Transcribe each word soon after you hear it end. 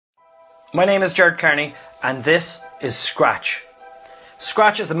My name is Jared Kearney and this is Scratch.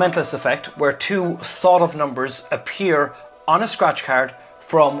 Scratch is a mentalist effect where two thought of numbers appear on a scratch card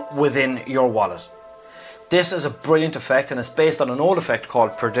from within your wallet. This is a brilliant effect and it's based on an old effect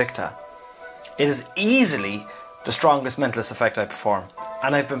called predicta. It is easily the strongest mentalist effect I perform,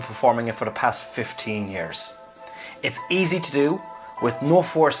 and I've been performing it for the past 15 years. It's easy to do with no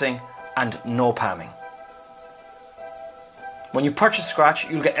forcing and no palming. When you purchase Scratch,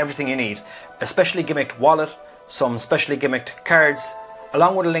 you'll get everything you need, a specially gimmicked wallet, some specially gimmicked cards,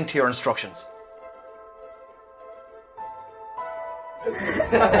 along with a link to your instructions.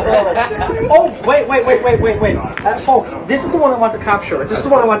 Oh, wait. Folks, this is the one I want to capture. This is the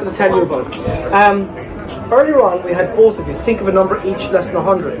one I wanted to tell you about. Earlier on, we had both of you think of a number each less than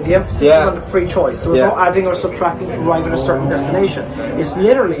 100, and the emphasis was on the free choice. There was no adding or subtracting to arrive at a certain destination. It's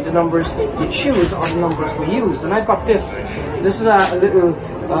literally the numbers you choose are the numbers we use. And I've got this. This is a little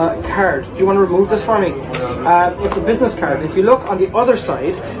card. Do you want to remove this for me? It's a business card. If you look on the other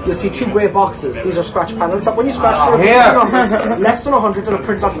side, you'll see two grey boxes. These are scratch panels. When you scratch, there are numbers less than 100 that are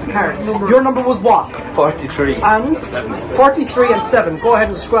printed onto the card. Your number was what? 43. And 43 and 7. Go ahead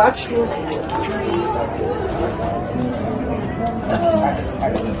and scratch.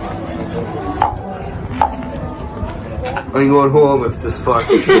 I'm going home if this fuck.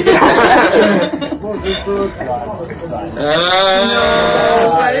 You're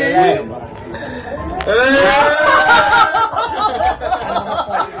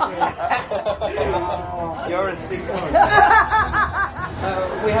a sick one.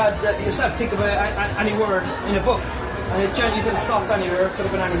 We had yourself think of any word in a book, and you could have stopped anywhere, it could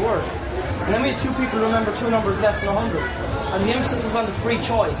have been any word. And then we had two people remember two numbers less than 100, and the emphasis was on the free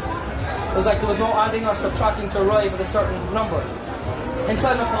choice. It was like there was no adding or subtracting to arrive at a certain number.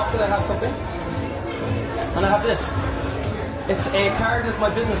 Inside my pocket I have something, and I have this. It's a card, it's my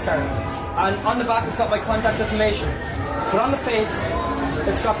business card, and on the back it's got my contact information, but on the face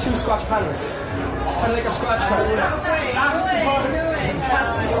it's got two scratch panels, kind of like a scratch card.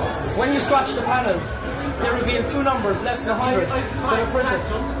 When you scratch the panels, they reveal two numbers less than 100 that are printed.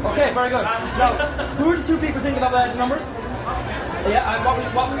 Okay, very good. Now, who are the two people thinking of the numbers? Yeah, and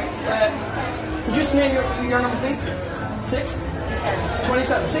could you just name your number, please? 6?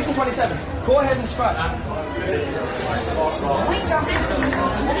 27. 6 and 27. Go ahead and scratch.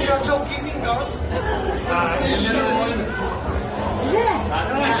 You're joking, fingers. I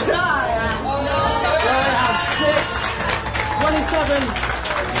have 6, 27.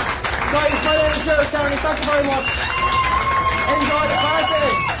 Guys, my name is Jared Kearney. Thank you very much. Enjoy the party.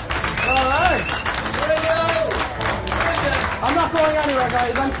 Alright. I'm not going anywhere,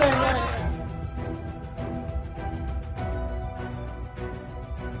 guys. I'm staying here.